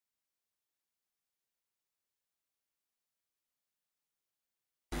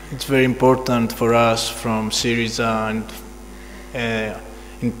it's very important for us from Syriza and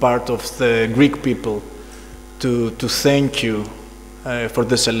in part of the Greek people to thank you for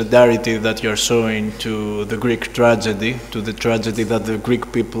the solidarity that you're showing to the Greek tragedy, to the tragedy that the Greek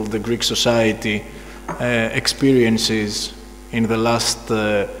people, the Greek society experiences in the last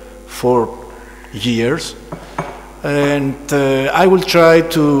 4 years. And I will try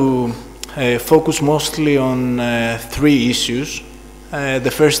to focus mostly on 3 issues.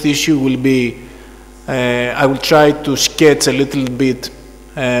 The first issue will be, I will try to sketch a little bit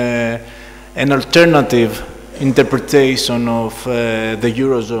an alternative interpretation of the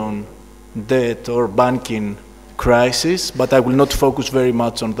Eurozone debt or banking crisis, but I will not focus very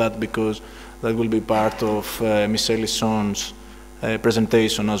much on that because that will be part of Michel Lisson's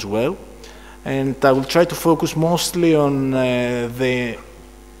presentation as well. And I will try to focus mostly on the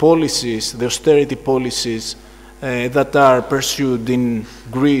policies, the austerity policies that are pursued in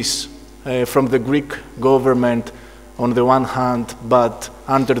Greece from the Greek government on the one hand, but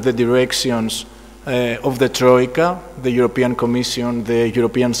under the directions of the Troika, the European Commission, the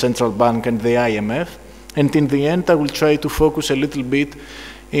European Central Bank and the IMF. And in the end, I will try to focus a little bit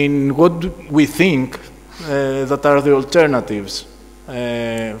in what we think that are the alternatives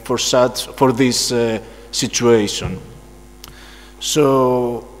for this situation.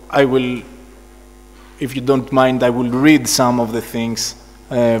 So I will, if you don't mind, I will read some of the things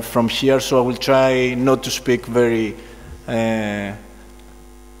from here. So I will try not to speak very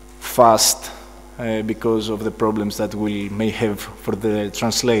fast because of the problems that we may have for the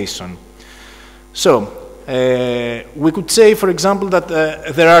translation. So we could say, for example, that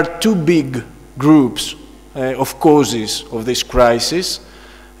there are 2 big groups of causes of this crisis,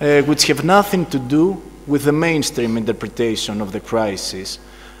 which have nothing to do with the mainstream interpretation of the crisis.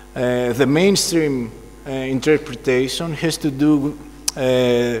 The mainstream interpretation has to do,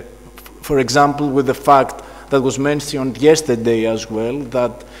 for example, with the fact that was mentioned yesterday as well,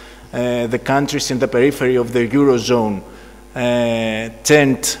 that the countries in the periphery of the Eurozone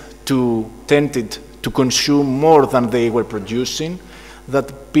tended to consume more than they were producing,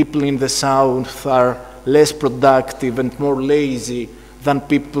 that people in the south are less productive and more lazy than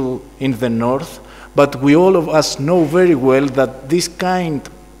people in the north. But we all of us know very well that this kind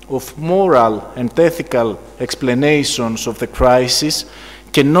of moral and ethical explanations of the crisis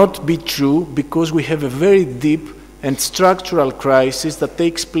cannot be true, because we have a very deep and structural crisis that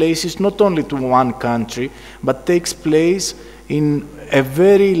takes place not only to one country, but takes place in a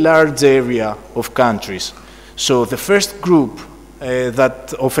very large area of countries. So the first group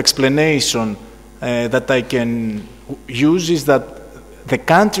of explanation that I can use is that the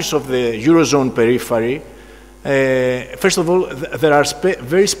countries of the Eurozone periphery, first of all, there are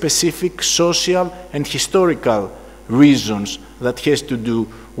very specific social and historical reasons that has to do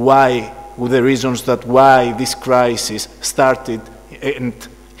with the reasons that why this crisis started and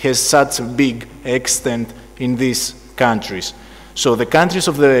has such a big extent in these countries. So the countries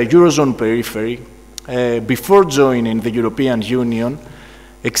of the Eurozone periphery, before joining the European Union,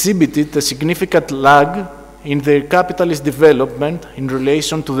 exhibited a significant lag in their capitalist development in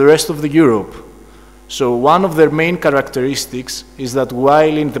relation to the rest of the Europe. So one of their main characteristics is that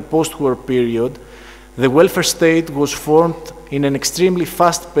while in the post-war period, the welfare state was formed in an extremely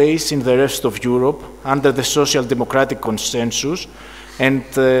fast pace in the rest of Europe under the social democratic consensus, and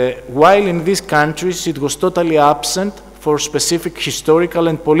while in these countries it was totally absent for specific historical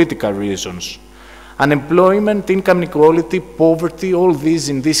and political reasons. Unemployment, income inequality, poverty, all these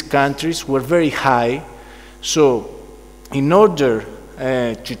in these countries were very high. So in order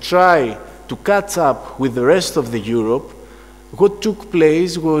to try to catch up with the rest of the Europe, what took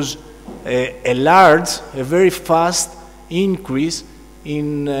place was a very fast increase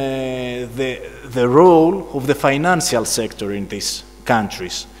in the role of the financial sector in these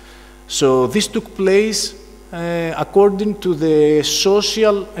countries. So this took place according to the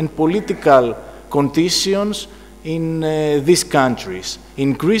social and political conditions in these countries.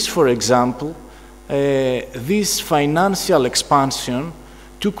 In Greece, for example, this financial expansion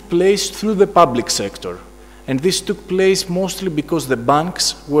took place through the public sector. And this took place mostly because the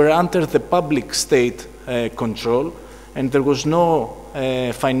banks were under the public state control, and there was no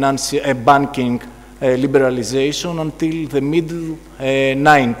banking liberalization until the middle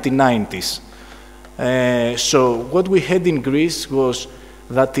 1990s. So what we had in Greece was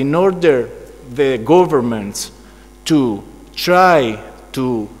that in order the governments to try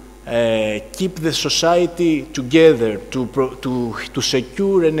to keep the society together, to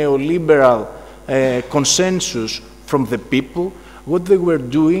secure a neoliberal consensus from the people, what they were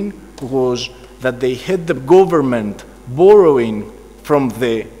doing was that they had the government borrowing from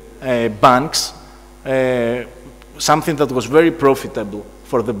the banks, something that was very profitable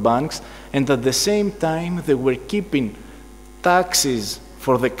for the banks, and at the same time they were keeping taxes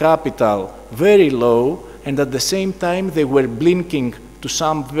for the capital very low, and at the same time they were blinking to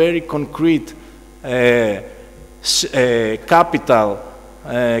some very concrete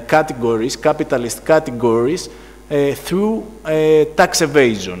capitalist categories through tax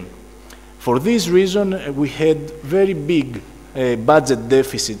evasion. For this reason, we had very big budget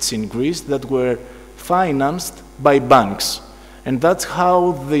deficits in Greece that were financed by banks. And that's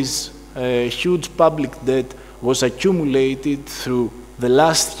how this huge public debt was accumulated through the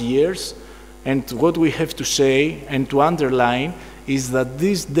last years. And what we have to say and to underline is that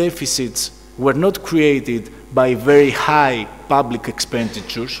these deficits were not created by very high public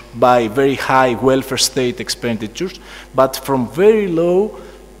expenditures, by very high welfare state expenditures, but from very low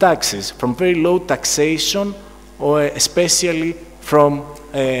taxes, from very low taxation, or especially from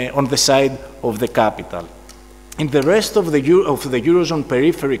on the side of the capital. In the rest of the Eurozone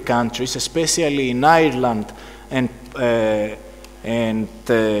periphery countries, especially in Ireland and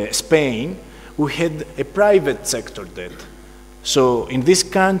Spain, we had a private sector debt. So in these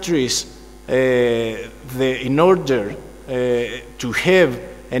countries, in order to have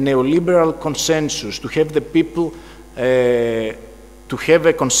a neoliberal consensus, to have the people, to have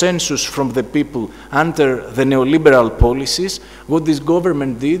a consensus from the people under the neoliberal policies, what this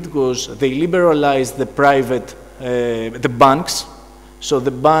government did was they liberalized the private, the banks. So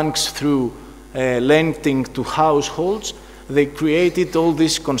the banks, through lending to households, they created all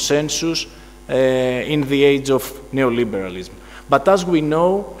this consensus in the age of neoliberalism. But as we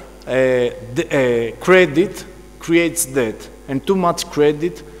know, credit creates debt, and too much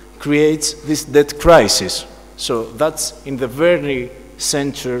credit creates this debt crisis. So that's in the very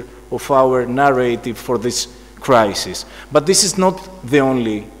center of our narrative for this crisis. But this is not the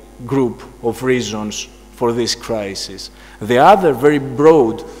only group of reasons for this crisis. The other very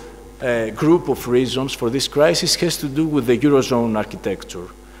broad group of reasons for this crisis has to do with the Eurozone architecture.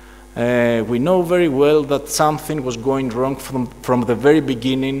 We know very well that something was going wrong from the very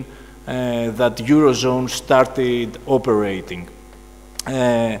beginning that Eurozone started operating.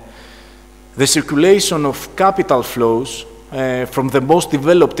 The circulation of capital flows from the most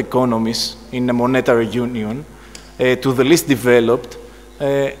developed economies in the monetary union to the least developed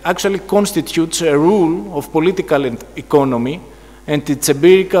actually constitutes a rule of political economy, and its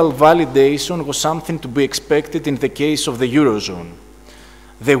empirical validation was something to be expected in the case of the Eurozone.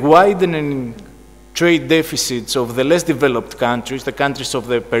 The widening trade deficits of the less developed countries, the countries of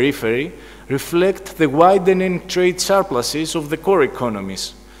the periphery, reflect the widening trade surpluses of the core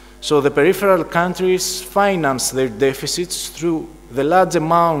economies. So the peripheral countries finance their deficits through the large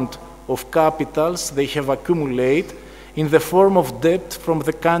amount of capitals they have accumulated in the form of debt from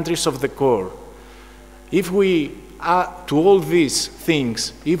the countries of the core. If we add to all these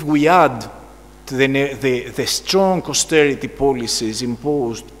things, if we add to the strong austerity policies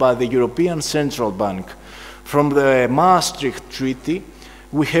imposed by the European Central Bank from the Maastricht Treaty,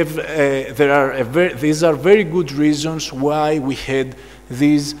 we have, these are very good reasons why we had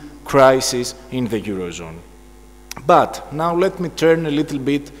these crisis in the Eurozone. But now let me turn a little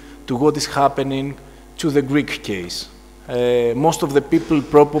bit to what is happening to the Greek case. Most of the people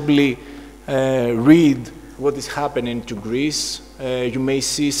probably read what is happening to Greece. You may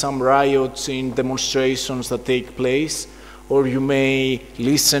see some riots in demonstrations that take place, or you may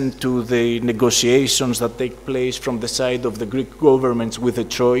listen to the negotiations that take place from the side of the Greek governments with the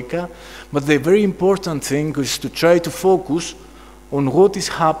Troika. But the very important thing is to try to focus on what is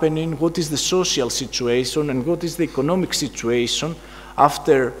happening, what is the social situation, and what is the economic situation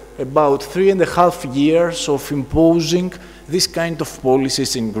after about 3.5 years of imposing this kind of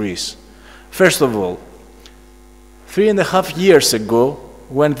policies in Greece. First of all, 3.5 years ago,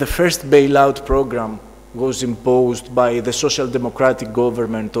 when the first bailout program was imposed by the Social Democratic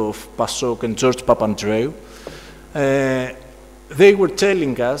government of PASOK and George Papandreou, they were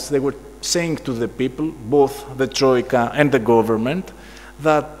telling us, they were saying to the people, both the Troika and the government,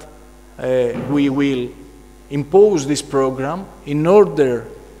 that we will impose this program in order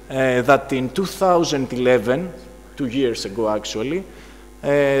that in 2011, 2 years ago actually,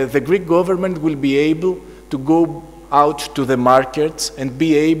 the Greek government will be able to go out to the markets and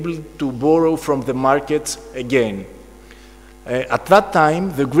be able to borrow from the markets again. At that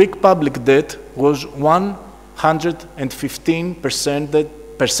time, the Greek public debt was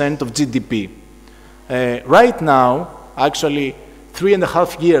 115% of GDP. Right now, actually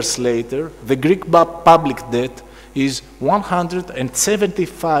 3.5 years later, the Greek public debt is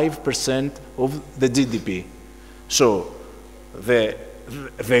 175% of the GDP. So the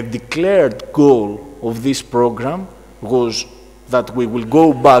the declared goal of this program was that we will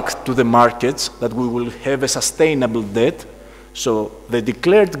go back to the markets, that we will have a sustainable debt. So the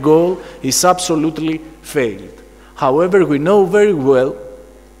declared goal is absolutely failed. However, we know very well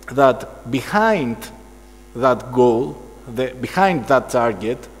that behind that goal, behind that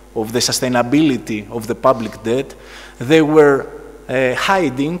target of the sustainability of the public debt, they were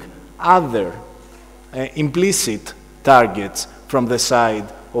hiding other implicit targets from the side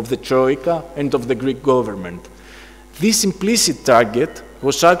of the Troika and of the Greek government. This implicit target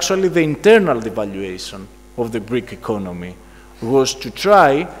was actually the internal devaluation of the Greek economy, was to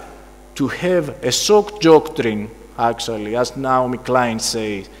try to have a shock doctrine, actually, as Naomi Klein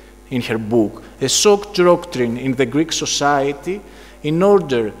says in her book, a shock doctrine in the Greek society in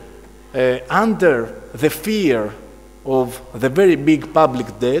order, under the fear of the very big public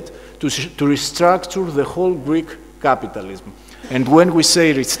debt, to restructure the whole Greek capitalism. And when we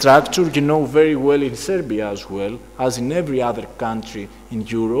say restructure, you know very well in Serbia as well, as in every other country in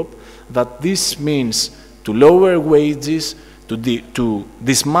Europe, that this means to lower wages, to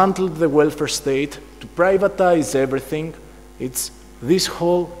dismantle the welfare state, to privatize everything. It's this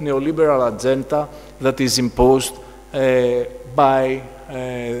whole neoliberal agenda that is imposed by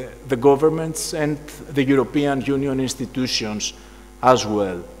the governments and the European Union institutions as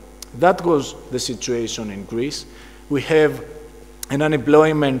well. That was the situation in Greece. We have an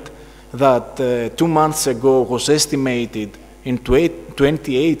unemployment that 2 months ago was estimated in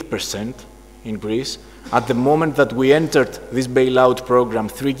 28% in Greece. At the moment that we entered this bailout program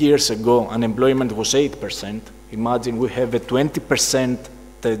 3 years ago, unemployment was 8%. Imagine we have a 20%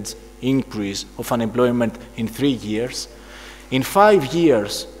 increase of unemployment in 3 years. In 5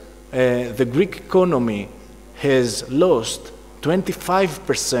 years, the Greek economy has lost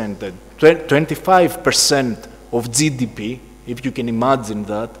 25% of GDP, if you can imagine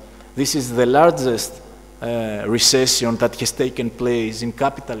that. This is the largest recession that has taken place in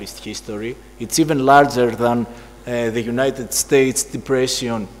capitalist history. It's even larger than the United States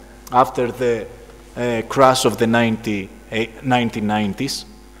depression after the crash of the 1990s.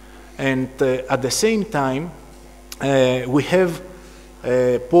 And at the same time, we have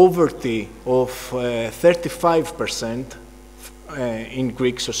poverty of 35% in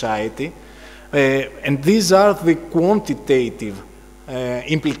Greek society. And these are the quantitative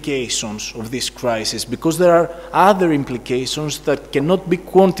implications of this crisis, because there are other implications that cannot be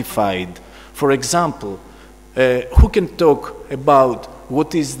quantified. For example, who can talk about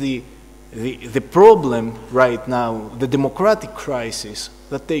what is the problem right now, the democratic crisis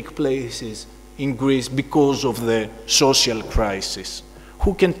that takes place in Greece because of the social crisis?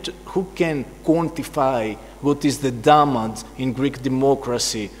 Who can quantify what is the damage in Greek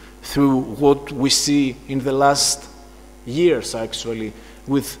democracy through what we see in the last years, actually,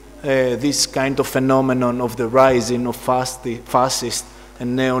 with this kind of phenomenon of the rising of fascist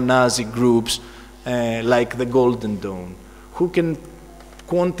and neo-Nazi groups like the Golden Dawn? Who can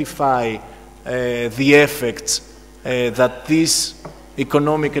quantify the effects that this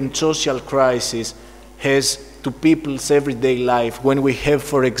economic and social crisis has to people's everyday life, when we have,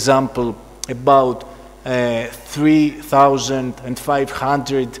 for example, about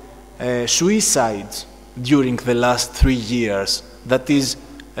 3,500 suicides during the last 3 years? That is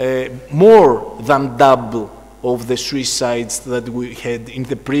more than double of the suicides that we had in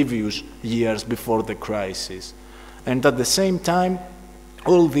the previous years before the crisis. And at the same time,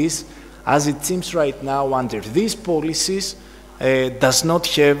 all this, as it seems right now under these policies, does not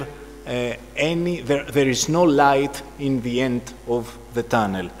have there is no light in the end of the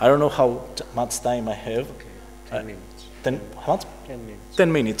tunnel. I don't know how much time I have. Okay, 10 minutes. 10, how much? 10 minutes.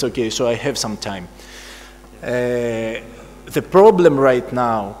 10 minutes, okay, so I have some time. The problem right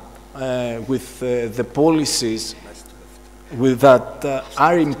now with the policies that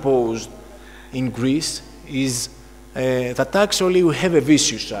are imposed in Greece is that actually we have a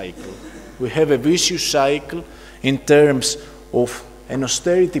vicious cycle. We have a vicious cycle in terms of an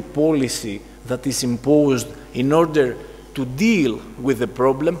austerity policy that is imposed in order to deal with the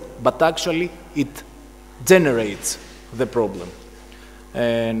problem, but actually it generates the problem.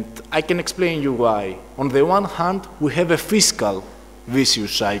 And I can explain you why. On the one hand, we have a fiscal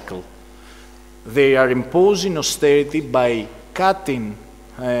vicious cycle. They are imposing austerity by cutting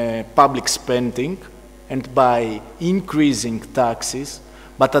public spending and by increasing taxes,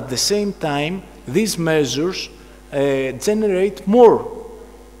 but at the same time, these measures generate more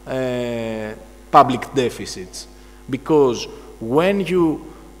public deficits, because when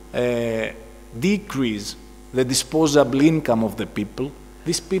you decrease the disposable income of the people,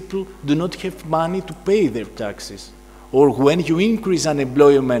 these people do not have money to pay their taxes. or when you increase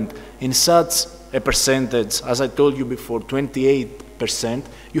unemployment in such a percentage, as I told you before, 28%,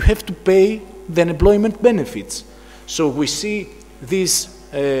 you have to pay the unemployment benefits. So we see these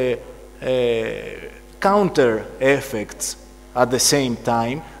counter effects at the same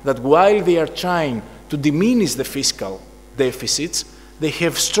time, that while they are trying to diminish the fiscal deficits, they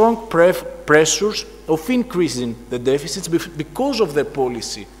have strong pressures of increasing the deficits because of the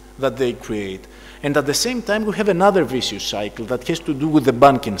policy that they create. And at the same time, we have another vicious cycle that has to do with the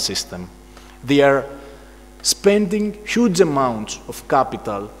banking system. They are spending huge amounts of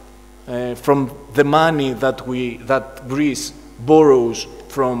capital from the money that Greece borrows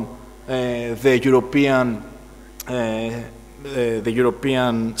from the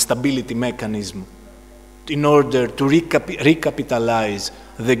European stability mechanism in order to recapitalize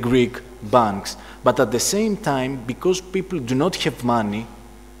the Greek banks. But at the same time, because people do not have money,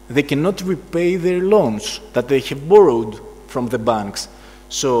 they cannot repay their loans that they have borrowed from the banks.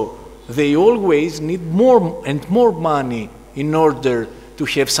 So they always need more and more money in order to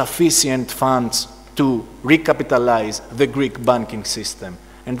have sufficient funds to recapitalize the Greek banking system.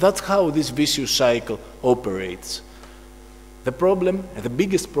 And that's how this vicious cycle operates. The problem, the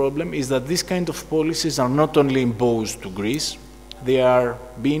biggest problem, is that these kind of policies are not only imposed to Greece, they are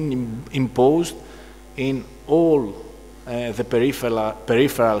being imposed in all the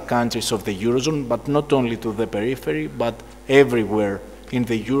peripheral countries of the Eurozone, but not only to the periphery, but everywhere in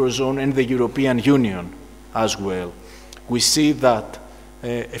the Eurozone and the European Union as well. We see that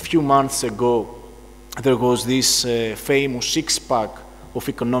a few months ago, there was this famous six-pack of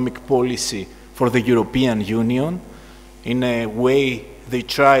economic policy for the European Union. In a way, they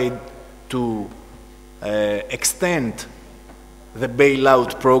tried to extend the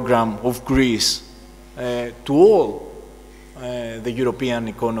bailout program of Greece to all the European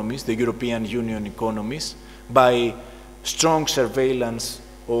economies, the European Union economies, by strong surveillance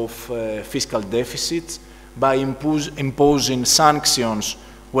of fiscal deficits, by imposing sanctions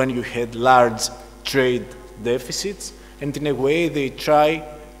when you had large trade deficits, and in a way they try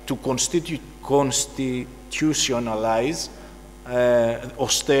to constitutionalize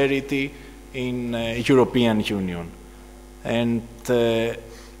austerity in European Union. And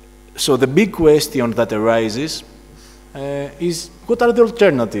so the big question that arises is, what are the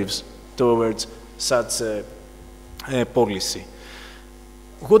alternatives towards such a policy?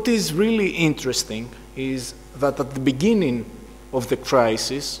 What is really interesting is that at the beginning of the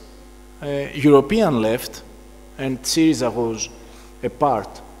crisis, European left, and Syriza was a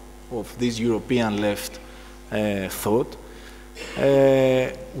part of this European left thought,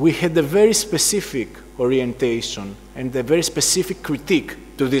 we had a very specific orientation and a very specific critique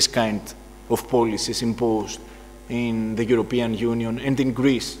to this kind of policies imposed in the European Union and in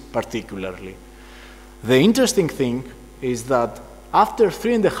Greece particularly. The interesting thing is that after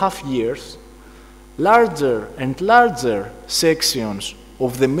 3.5 years, larger and larger sections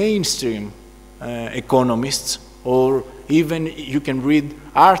of the mainstream economists, or even you can read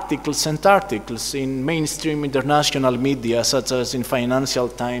articles and articles in mainstream international media, such as in Financial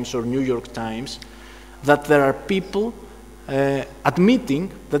Times or New York Times, that there are people admitting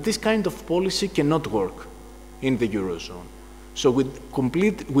that this kind of policy cannot work in the Eurozone. So we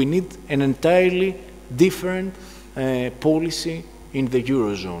need an entirely different policy in the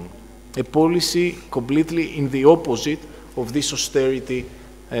Eurozone, a policy completely in the opposite of this austerity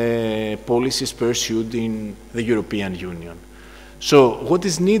policies pursued in the European Union. So what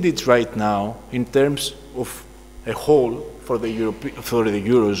is needed right now in terms of a whole for the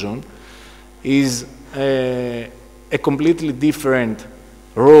Eurozone is a completely different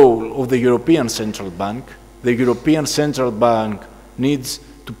role of the European Central Bank. The European Central Bank needs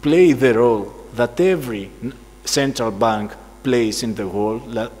to play the role that every central bank plays in the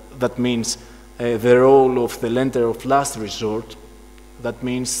world. That means the role of the lender of last resort. That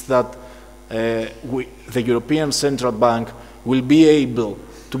means that the European Central Bank will be able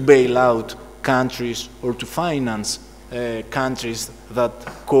to bail out countries or to finance countries that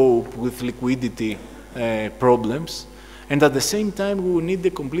cope with liquidity problems. And at the same time, we will need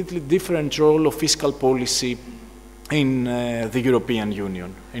a completely different role of fiscal policy in the European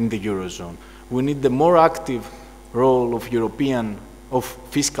Union, in the Eurozone. We need a more active role of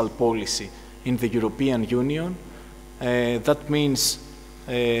fiscal policy in the European Union. That means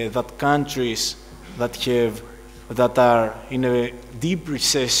that countries that are in a deep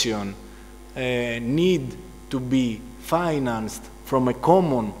recession need to be financed from a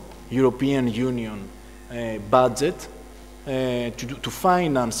common European Union budget to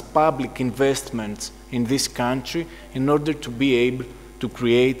finance public investments in this country in order to be able to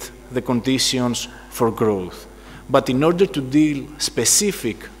create the conditions for growth. But in order to deal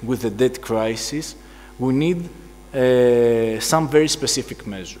specific with the debt crisis, we need some very specific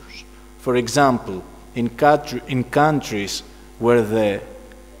measures. For example, in countries where the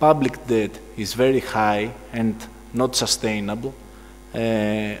public debt is very high and not sustainable,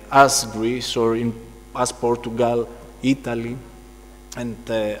 as Greece or as Portugal, Italy, and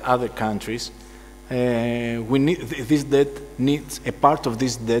other countries, this debt needs, a part of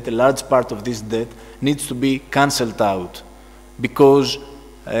this debt, a large part of this debt needs to be cancelled out because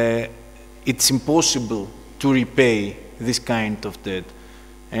it's impossible to repay this kind of debt.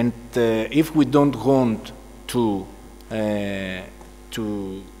 And if we don't want to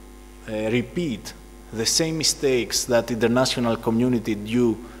repeat the same mistakes that the international community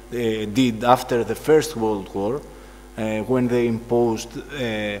did after the First World War, when they imposed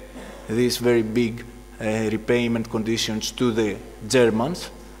these very big repayment conditions to the Germans,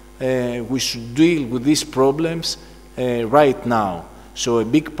 we should deal with these problems right now. So a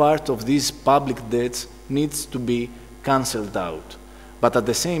big part of these public debts needs to be cancelled out. But at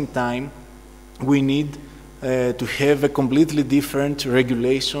the same time, we need to have a completely different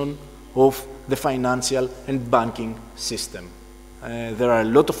regulation of the financial and banking system. There are a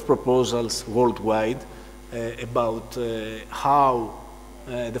lot of proposals worldwide about how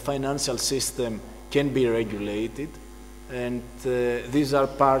the financial system can be regulated, and these are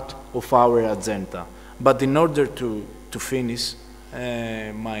part of our agenda. But in order to finish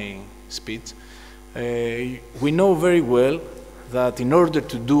my speech, we know very well that in order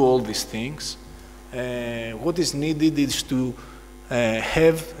to do all these things, what is needed is to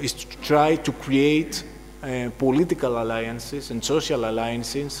try to create political alliances and social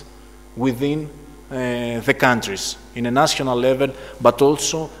alliances within the countries, in a national level, but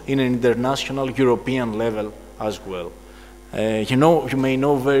also in an international European level as well. You may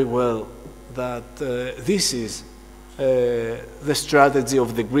know very well that this is the strategy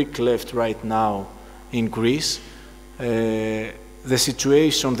of the Greek left right now in Greece. The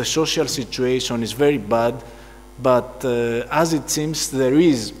situation, the social situation is very bad, but as it seems, there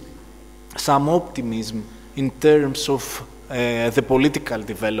is some optimism in terms of the political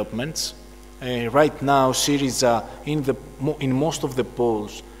developments. Right now, Syriza, in most of the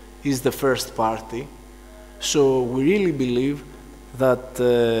polls, is the first party. So we really believe that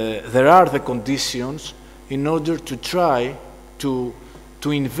there are the conditions in order to try to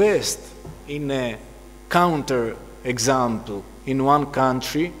invest in a counter example in one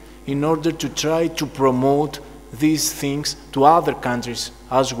country in order to try to promote these things to other countries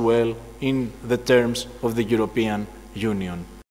as well in the terms of the European Union.